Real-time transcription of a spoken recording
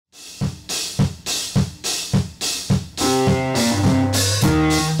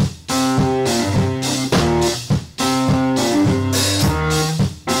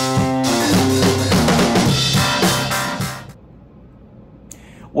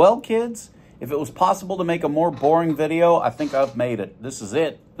Well, kids, if it was possible to make a more boring video, I think I've made it. This is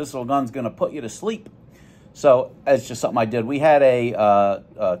it. This little gun's going to put you to sleep. So it's just something I did. We had a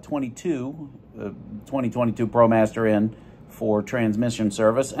 2022 Promaster in for transmission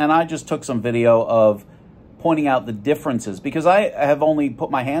service, and I just took some video of pointing out the differences, because I have only put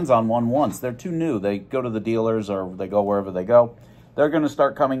my hands on one once. They're too new. They go to the dealers or they go wherever they go. They're going to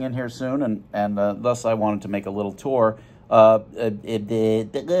start coming in here soon, and thus I wanted to make a little tour denoting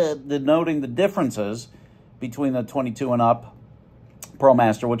the differences between the 22 and up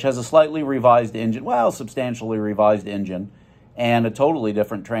Promaster, which has a slightly revised engine, well, substantially revised engine, and a totally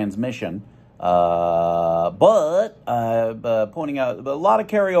different transmission. But pointing out a lot of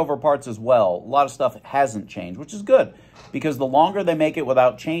carryover parts as well. A lot of stuff hasn't changed, which is good, because the longer they make it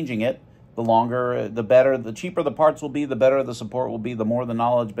without changing it, the longer, the better, the cheaper the parts will be, the better the support will be, the more the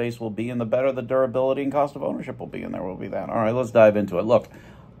knowledge base will be, and the better the durability and cost of ownership will be, and there will be that. All right, let's dive into it. Look,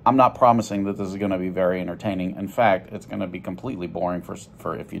 I'm not promising that this is going to be very entertaining. In fact, it's going to be completely boring for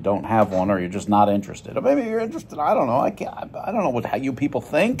if you don't have one or you're just not interested. Or maybe you're interested. I don't know. I don't know how you people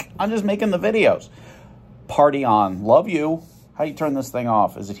think. I'm just making the videos. Party on. Love you. How do you turn this thing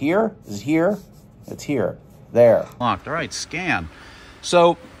off? Is it here? Is it here? It's here. There. Locked. All right, scan.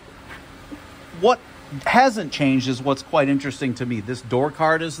 So what hasn't changed is what's quite interesting to me. This door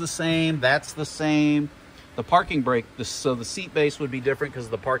card is the same. That's the same. The parking brake, so the seat base would be different because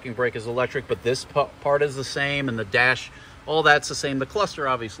the parking brake is electric, but this part is the same, and the dash, all that's the same. The cluster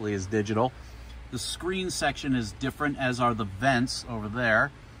obviously is digital. The screen section is different, as are the vents over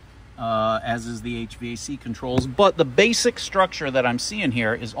there, as is the HVAC controls. But the basic structure that I'm seeing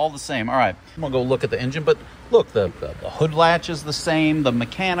here is all the same. All right, I'm gonna go look at the engine, but look, the hood latch is the same. The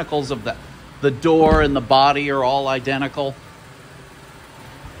mechanicals of the door and the body are all identical.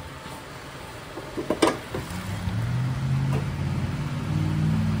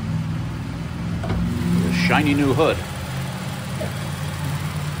 Shiny new hood.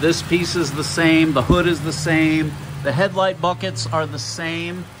 This piece is the same. The hood is the same. The headlight buckets are the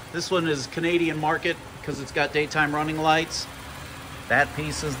same. This one is Canadian market because it's got daytime running lights. That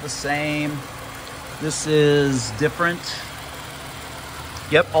piece is the same. This is different.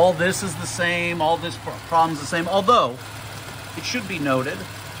 Yep, all this is the same. All this problem's the same. Although, it should be noted,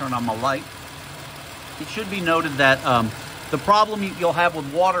 turn on my light. It should be noted that the problem you'll have with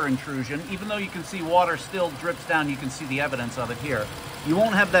water intrusion, even though you can see water still drips down, you can see the evidence of it here. You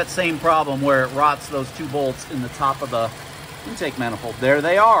won't have that same problem where it rots those two bolts in the top of the intake manifold. There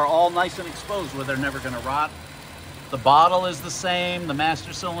they are, all nice and exposed where they're never going to rot. The bottle is the same. The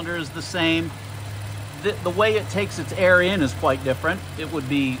master cylinder is the same. The way it takes its air in is quite different. It would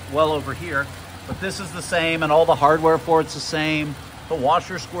be well over here, but this is the same, and all the hardware for it's the same. The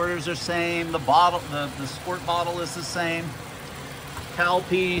washer squirters are the same. The bottle, the squirt bottle is the same. Cowl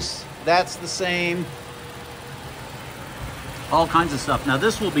piece, that's the same. All kinds of stuff. Now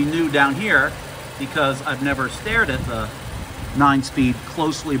this will be new down here because I've never stared at the 9-speed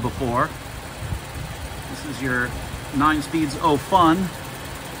closely before. This is your 9-speeds Oh Fun.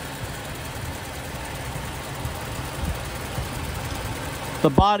 The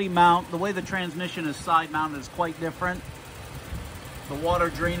body mount, the way the transmission is side mounted is quite different. The water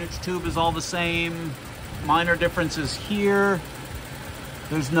drainage tube is all the same. Minor differences here.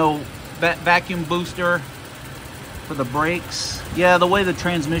 There's no vacuum booster for the brakes. Yeah, the way the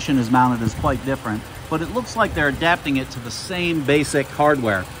transmission is mounted is quite different, but it looks like they're adapting it to the same basic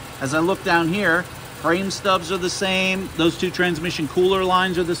hardware. As I look down here, frame stubs are the same. Those two transmission cooler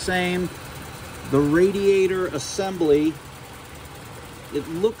lines are the same. The radiator assembly, it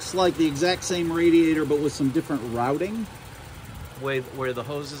looks like the exact same radiator, but with some different routing. Where the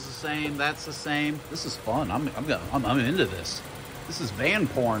hose is the same, that's the same. This is fun. I'm into this. This is van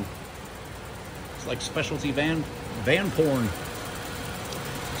porn. It's like specialty van porn.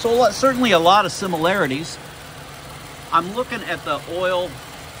 So certainly a lot of similarities. I'm looking at the oil.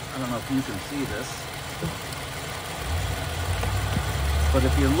 I don't know if you can see this, but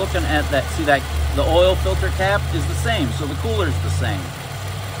if you're looking at that, see that the oil filter cap is the same, so the cooler is the same.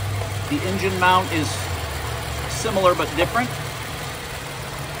 The engine mount is similar but different.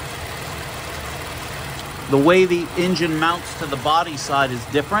 The way the engine mounts to the body side is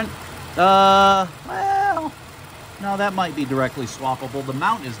different. Well, no, that might be directly swappable. The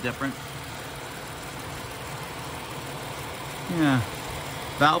mount is different. Yeah.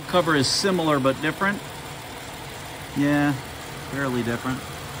 Valve cover is similar but different. Yeah, fairly different.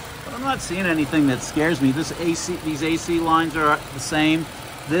 But I'm not seeing anything that scares me. These AC lines are the same.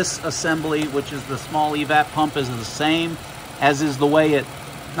 This assembly, which is the small evap pump, is the same, as is the way it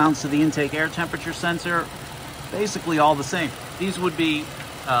mounts to the intake air temperature sensor. Basically all the same. These would be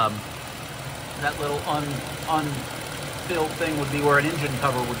that little unfilled thing would be where an engine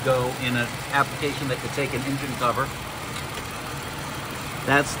cover would go in an application that could take an engine cover.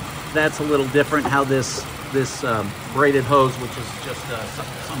 That's a little different how this braided hose, which is just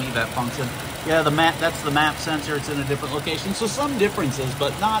some EVAP function. Yeah, that's the map sensor. It's in a different location. So some differences,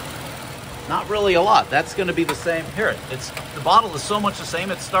 but not really a lot. That's going to be the same. Here, the bottle is so much the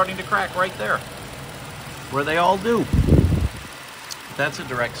same, it's starting to crack right there, where they all do. That's a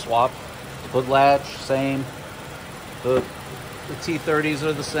direct swap. Hood latch, same. The T30s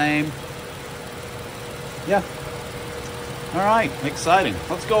are the same. Yeah. All right, exciting.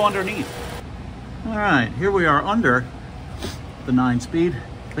 Let's go underneath. All right, here we are under the 9-speed.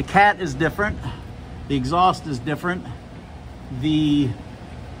 The cat is different. The exhaust is different. The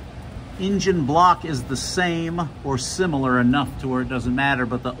engine block is the same or similar enough to where it doesn't matter,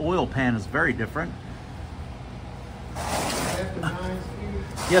 but the oil pan is very different.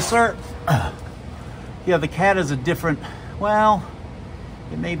 Yes, sir. Yeah, the cat is a different, well,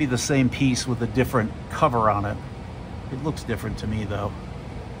 it may be the same piece with a different cover on it. It looks different to me, though.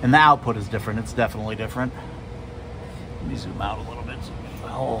 And the output is different. It's definitely different. Let me zoom out a little bit so you get the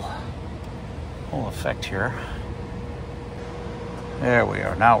whole effect here. There we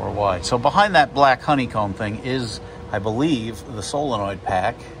are. Now we're wide. So behind that black honeycomb thing is, I believe, the solenoid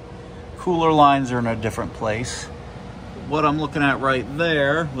pack. Cooler lines are in a different place. What I'm looking at right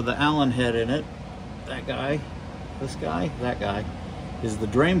there with the Allen head in it, that guy, this guy, that guy, is the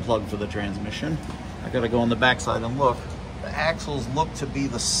drain plug for the transmission. I gotta go on the backside and look. The axles look to be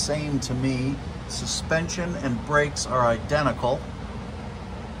the same to me. Suspension and brakes are identical,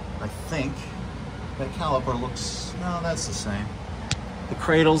 I think. That caliper looks, no, that's the same. The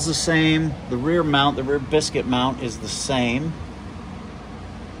cradle's the same. The rear mount, the rear biscuit mount is the same.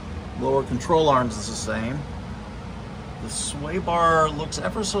 Lower control arms is the same. The sway bar looks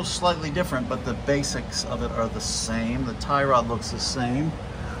ever so slightly different, but the basics of it are the same. The tie rod looks the same.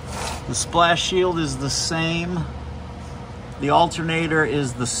 The splash shield is the same. The alternator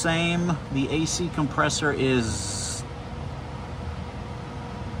is the same. The AC compressor is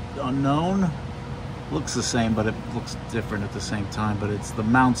unknown. Looks the same, but it looks different at the same time, but the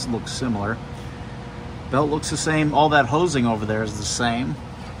mounts look similar. Belt looks the same. All that hosing over there is the same.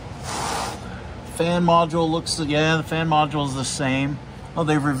 Fan module looks, yeah, the fan module is the same. Oh,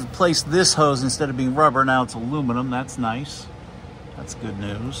 they've replaced this hose. Instead of being rubber, now it's aluminum. That's nice. That's good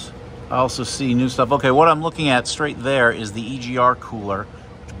news. I also see new stuff. Okay, what I'm looking at straight there is the EGR cooler,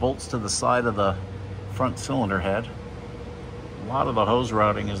 which bolts to the side of the front cylinder head. A lot of the hose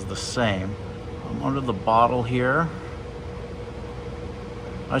routing is the same. I'm under the bottle here.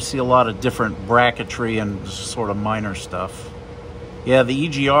 I see a lot of different bracketry and sort of minor stuff. Yeah, the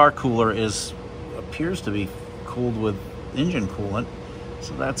EGR cooler appears to be cooled with engine coolant,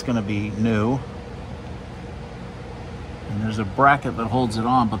 so that's going to be new. And there's a bracket that holds it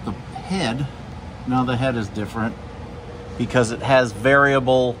on, but the head, now the head is different because it has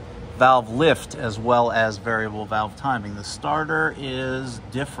variable valve lift as well as variable valve timing. The starter is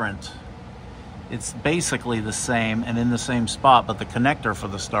different. It's basically the same and in the same spot, but the connector for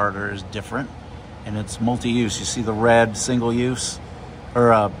the starter is different and it's multi-use. You see the red single use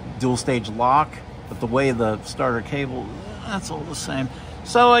or dual stage lock, but the way the starter cable, that's all the same.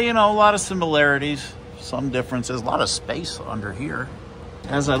 So, you know, a lot of similarities, some differences, a lot of space under here.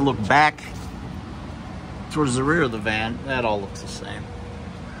 As I look back towards the rear of the van, that all looks the same.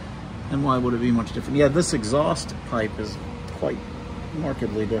 And why would it be much different? Yeah, this exhaust pipe is quite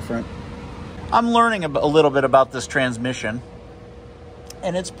markedly different. I'm learning a little bit about this transmission,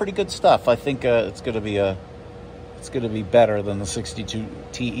 and it's pretty good stuff. I think it's going to be better than the 62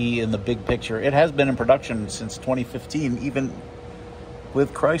 TE in the big picture. It has been in production since 2015, even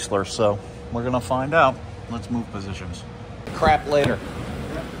with Chrysler. So we're going to find out. Let's move positions. Crap later.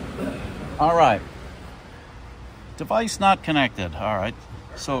 All right. Device not connected. All right.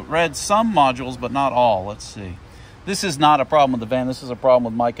 So it read some modules, but not all. Let's see. This is not a problem with the van. This is a problem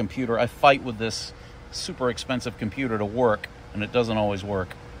with my computer. I fight with this super expensive computer to work, and it doesn't always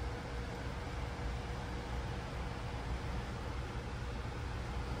work.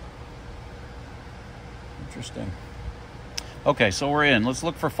 Interesting. Okay, so we're in. Let's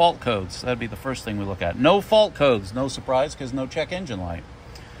look for fault codes. That'd be the first thing we look at. No fault codes. No surprise, because no check engine light.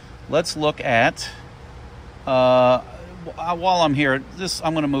 Let's look at, while I'm here,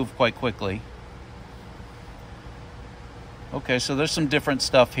 I'm going to move quite quickly. Okay, so there's some different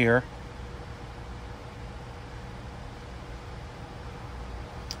stuff here.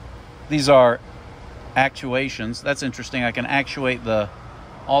 These are actuations. That's interesting. I can actuate the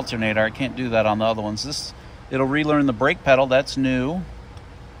alternator. I can't do that on the other ones. It'll relearn the brake pedal. That's new.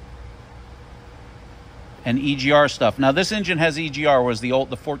 and EGR stuff. Now, this engine has EGR, whereas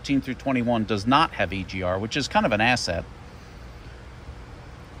the 14 through 21 does not have EGR, which is kind of an asset.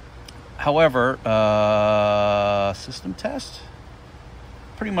 However, system test,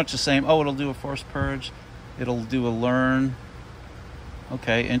 pretty much the same. Oh, it'll do a force purge. It'll do a learn.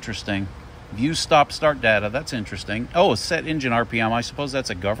 Okay, interesting. View stop start data. That's interesting. Oh, set engine RPM. I suppose that's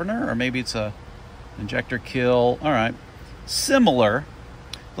a governor, or maybe it's a injector kill. All right. Similar.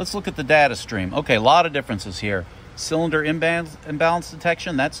 Let's look at the data stream. Okay, a lot of differences here. Cylinder imbalance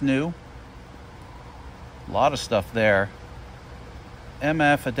detection. That's new. A lot of stuff there.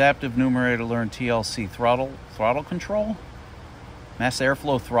 MF, adaptive numerator learn TLC, throttle control, mass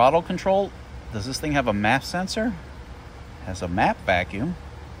airflow throttle control. Does this thing have a MAP sensor? Has a MAP vacuum.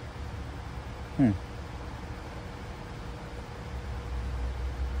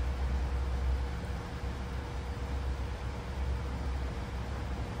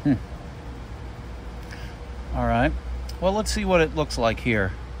 All right. Well, let's see what it looks like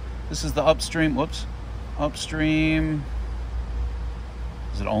here. This is the upstream. Whoops. Upstream.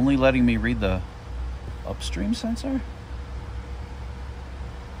 Is it only letting me read the upstream sensor?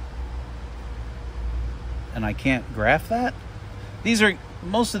 And I can't graph that?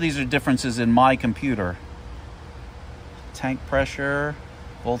 Most of these are differences in my computer. Tank pressure,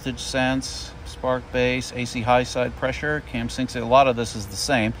 voltage sense, spark base, AC high side pressure, cam sync. A lot of this is the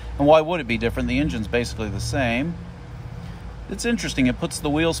same. And why would it be different? The engine's basically the same. It's interesting. It puts the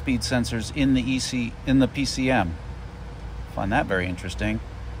wheel speed sensors in the PCM. Find that very interesting.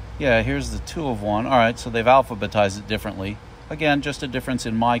 Yeah, here's the 2 of 1. All right, so they've alphabetized it differently. Again, just a difference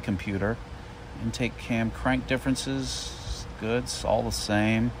in my computer. Intake cam crank differences, good, it's all the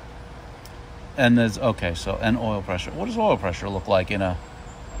same. And there's, okay, so, and oil pressure. What does oil pressure look like in a,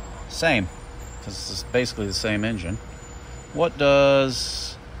 same, because it's basically the same engine. What do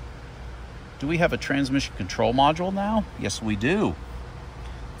we have a transmission control module now? Yes, we do.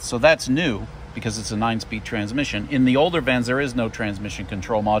 So that's new, because it's a 9-speed transmission. In the older vans, there is no transmission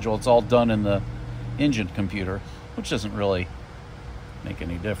control module. It's all done in the engine computer, which doesn't really make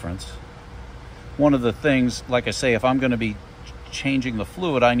any difference. One of the things, like I say, if I'm going to be changing the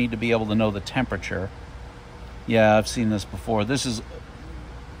fluid, I need to be able to know the temperature. Yeah, I've seen this before. This is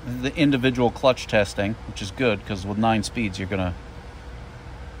the individual clutch testing, which is good, because with 9 speeds, you're going to...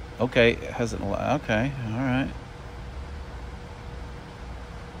 Okay, it hasn't... Okay, all right.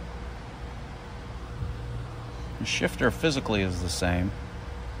 The shifter physically is the same.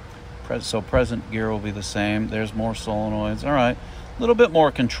 So present gear will be the same. There's more solenoids. All right. A little bit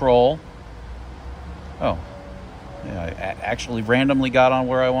more control. Oh. Yeah, I actually randomly got on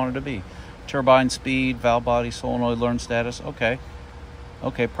where I wanted to be. Turbine speed, valve body, solenoid learn status. Okay.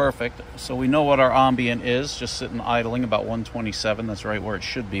 Okay, perfect. So we know what our ambient is. Just sitting idling about 127. That's right where it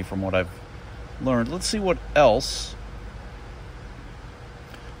should be from what I've learned. Let's see what else.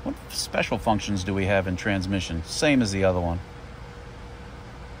 What special functions do we have in transmission? Same as the other one.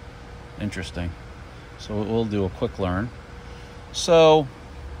 Interesting. So we'll do a quick learn. So,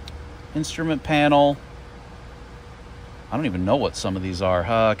 instrument panel. I don't even know what some of these are.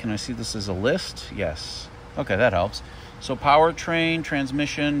 Can I see this as a list? Yes. Okay, that helps. So powertrain,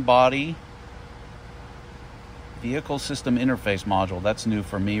 transmission, body. Vehicle system interface module. That's new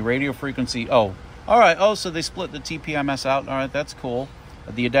for me. Radio frequency. Oh, all right. Oh, so they split the TPMS out. All right, that's cool.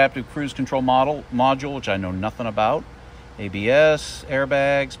 The adaptive cruise control module, which I know nothing about. ABS,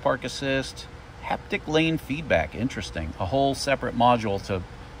 airbags, park assist, haptic lane feedback. Interesting. A whole separate module to...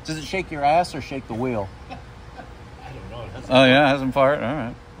 Does it shake your ass or shake the wheel? I don't know. Oh, yeah, it hasn't fired. All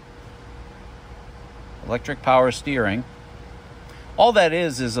right. Electric power steering. All that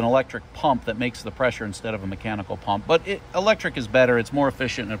is an electric pump that makes the pressure instead of a mechanical pump. But electric is better. It's more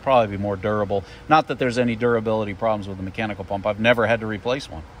efficient and it'll probably be more durable. Not that there's any durability problems with the mechanical pump. I've never had to replace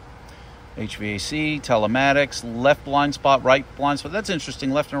one. HVAC, telematics, left blind spot, right blind spot. That's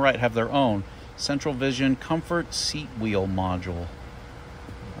interesting. Left and right have their own. Central vision, comfort seat wheel module.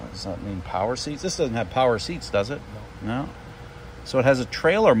 Does that mean power seats? This doesn't have power seats, does it? No. So it has a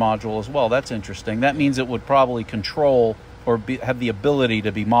trailer module as well. That's interesting. That means it would probably control or have the ability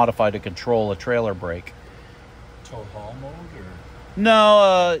to be modified to control a trailer brake. Tow haul mode? Or?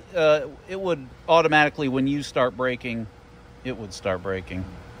 No, it would automatically, when you start braking, it would start braking.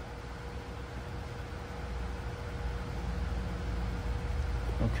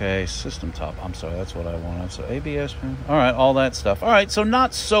 Okay, system top. I'm sorry, that's what I wanted. So ABS, all right, all that stuff. All right, so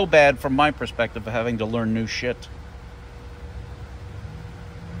not so bad from my perspective of having to learn new shit.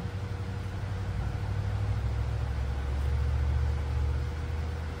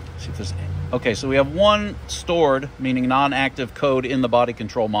 See if there's... Okay, so we have one stored, meaning non-active code in the body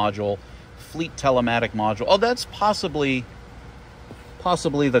control module. fleet telematic module. Oh, that's possibly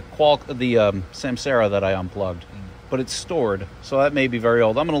the Samsara that I unplugged, but it's stored, so that may be very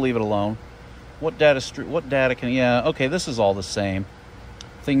old. I'm going to leave it alone. What data can? Yeah, okay. This is all the same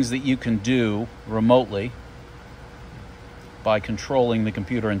things that you can do remotely by controlling the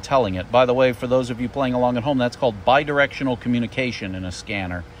computer and telling it. By the way, for those of you playing along at home, that's called bidirectional communication in a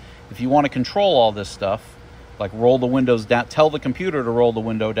scanner. If you want to control all this stuff, like roll the windows down, tell the computer to roll the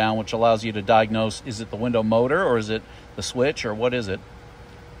window down, which allows you to diagnose, is it the window motor or is it the switch or what is it?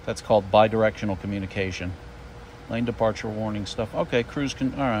 That's called bidirectional communication. Lane departure warning stuff. Okay, cruise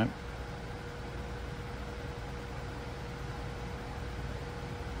can, all right.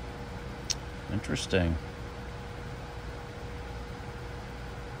 Interesting.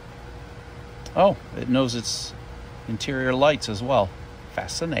 Oh, it knows its interior lights as well.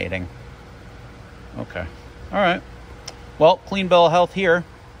 Fascinating. Okay. All right. Well, clean bill of health here.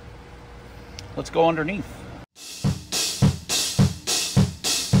 Let's go underneath.